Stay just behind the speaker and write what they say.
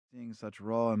seeing such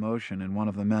raw emotion in one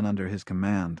of the men under his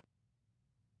command.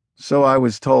 "So I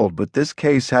was told, but this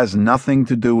case has nothing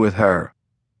to do with her.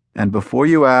 And before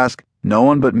you ask, no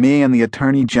one but me and the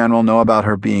Attorney General know about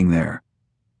her being there."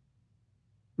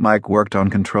 Mike worked on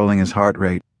controlling his heart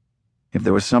rate. If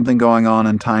there was something going on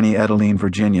in tiny Edeline,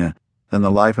 Virginia, then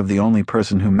the life of the only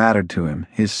person who mattered to him,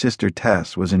 his sister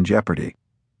Tess, was in jeopardy.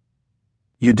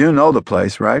 "You do know the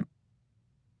place, right?"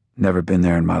 "Never been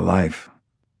there in my life."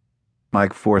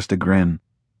 Mike forced a grin.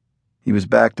 He was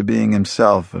back to being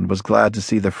himself and was glad to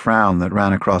see the frown that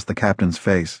ran across the captain's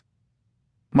face.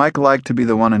 Mike liked to be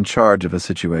the one in charge of a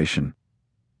situation.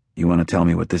 "You want to tell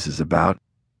me what this is about?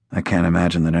 I can't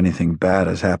imagine that anything bad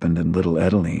has happened in little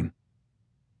Edeline."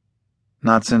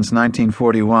 Not since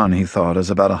 1941, he thought, as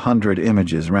about 100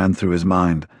 images ran through his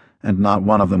mind, and not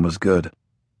one of them was good.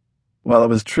 While it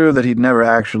was true that he'd never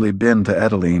actually been to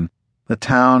Edeline, the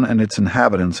town and its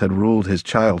inhabitants had ruled his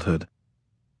childhood.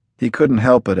 He couldn't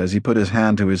help it as he put his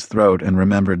hand to his throat and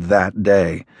remembered that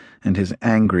day and his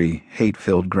angry,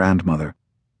 hate-filled grandmother.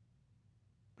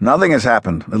 "Nothing has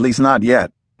happened, at least not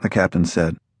yet," the captain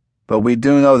said. "But we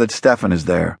do know that Stefan is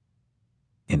there."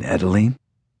 "In Edeline?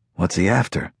 What's he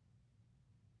after?"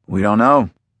 "We don't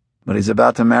know, but he's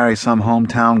about to marry some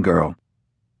hometown girl."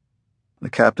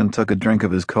 The captain took a drink of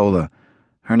his cola.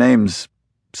 "Her name's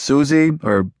Susie,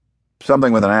 or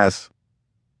something with an S."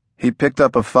 He picked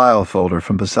up a file folder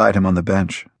from beside him on the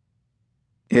bench.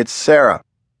 "It's Sarah."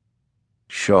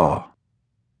 "Shaw.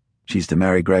 She's to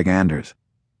marry Greg Anders.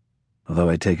 Although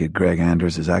I take it Greg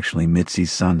Anders is actually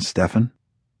Mitzi's son, Stefan."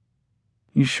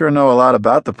 "You sure know a lot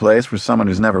about the place for someone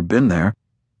who's never been there."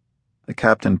 The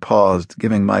captain paused,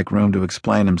 giving Mike room to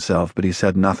explain himself, but he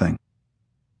said nothing.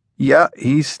 "Yeah,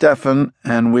 he's Stefan,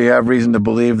 and we have reason to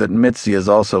believe that Mitzi is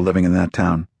also living in that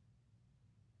town."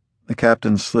 The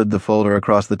captain slid the folder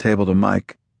across the table to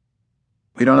Mike.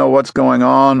 "We don't know what's going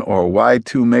on or why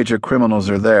two major criminals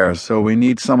are there, so we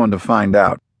need someone to find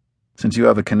out. Since you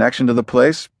have a connection to the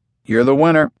place, you're the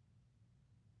winner."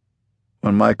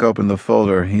 When Mike opened the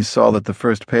folder, he saw that the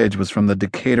first page was from the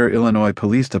Decatur, Illinois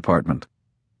Police Department.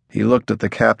 He looked at the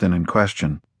captain in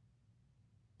question.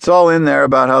 "It's all in there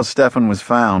about how Stefan was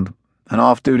found. An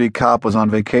off-duty cop was on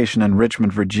vacation in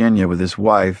Richmond, Virginia with his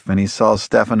wife, and he saw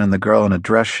Stefan and the girl in a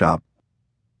dress shop.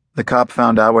 The cop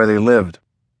found out where they lived.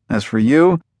 As for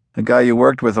you, the guy you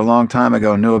worked with a long time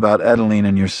ago knew about Edeline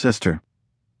and your sister."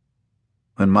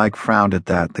 When Mike frowned at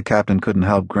that, the captain couldn't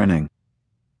help grinning.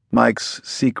 Mike's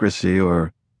secrecy,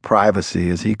 or privacy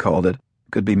as he called it,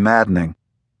 could be maddening.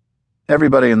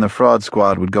 Everybody in the fraud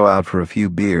squad would go out for a few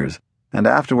beers, and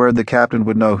afterward the captain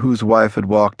would know whose wife had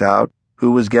walked out,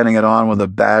 who was getting it on with a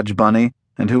badge bunny,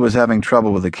 and who was having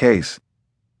trouble with the case.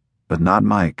 But not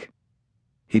Mike.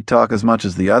 He'd talk as much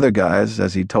as the other guys,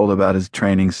 as he told about his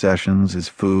training sessions, his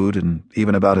food, and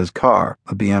even about his car,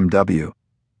 a BMW.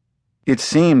 It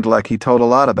seemed like he told a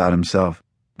lot about himself,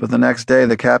 but the next day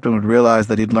the captain would realize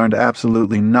that he'd learned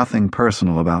absolutely nothing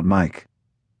personal about Mike.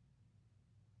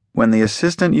 When the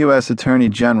Assistant U.S. Attorney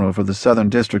General for the Southern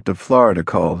District of Florida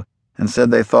called and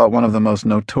said they thought one of the most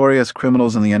notorious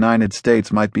criminals in the United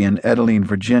States might be in Edeline,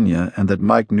 Virginia, and that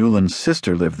Mike Newland's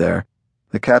sister lived there,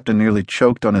 the captain nearly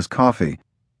choked on his coffee.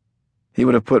 He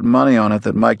would have put money on it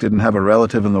that Mike didn't have a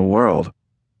relative in the world.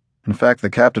 In fact, the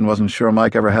captain wasn't sure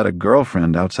Mike ever had a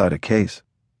girlfriend outside a case.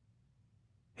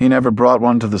 He never brought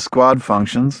one to the squad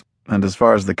functions, and as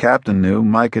far as the captain knew,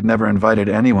 Mike had never invited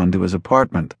anyone to his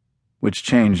apartment, which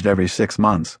changed every 6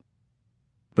 months.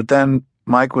 But then,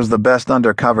 Mike was the best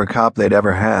undercover cop they'd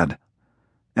ever had.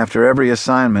 After every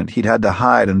assignment, he'd had to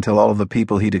hide until all of the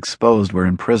people he'd exposed were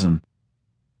in prison.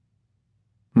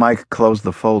 Mike closed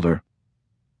the folder.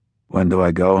 "When do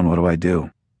I go and what do I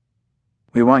do?"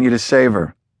 "We want you to save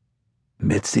her."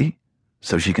 "Mitzi?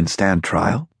 So she can stand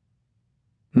trial?"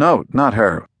 "No, not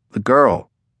her. The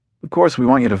girl. Of course we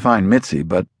want you to find Mitzi,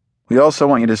 but we also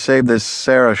want you to save this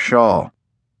Sarah Shaw.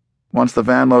 Once the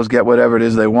Vanlows get whatever it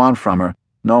is they want from her,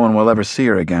 no one will ever see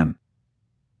her again."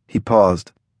 He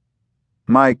paused.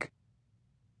 "Mike,"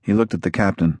 he looked at the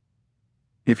captain,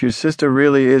 "if your sister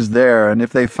really is there and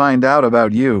if they find out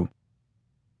about you—"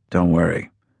 "Don't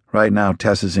worry. Right now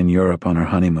Tess is in Europe on her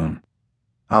honeymoon.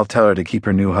 I'll tell her to keep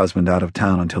her new husband out of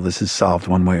town until this is solved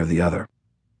one way or the other."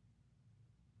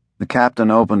 The captain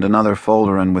opened another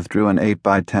folder and withdrew an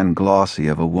 8x10 glossy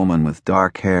of a woman with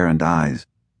dark hair and eyes.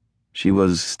 She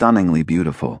was stunningly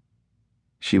beautiful.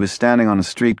 She was standing on a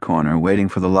street corner waiting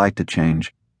for the light to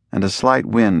change, and a slight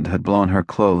wind had blown her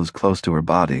clothes close to her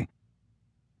body.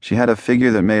 She had a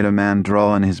figure that made a man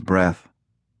draw in his breath.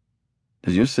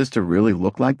 "Does your sister really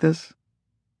look like this?"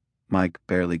 Mike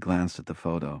barely glanced at the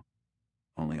photo,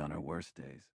 only on her worst days.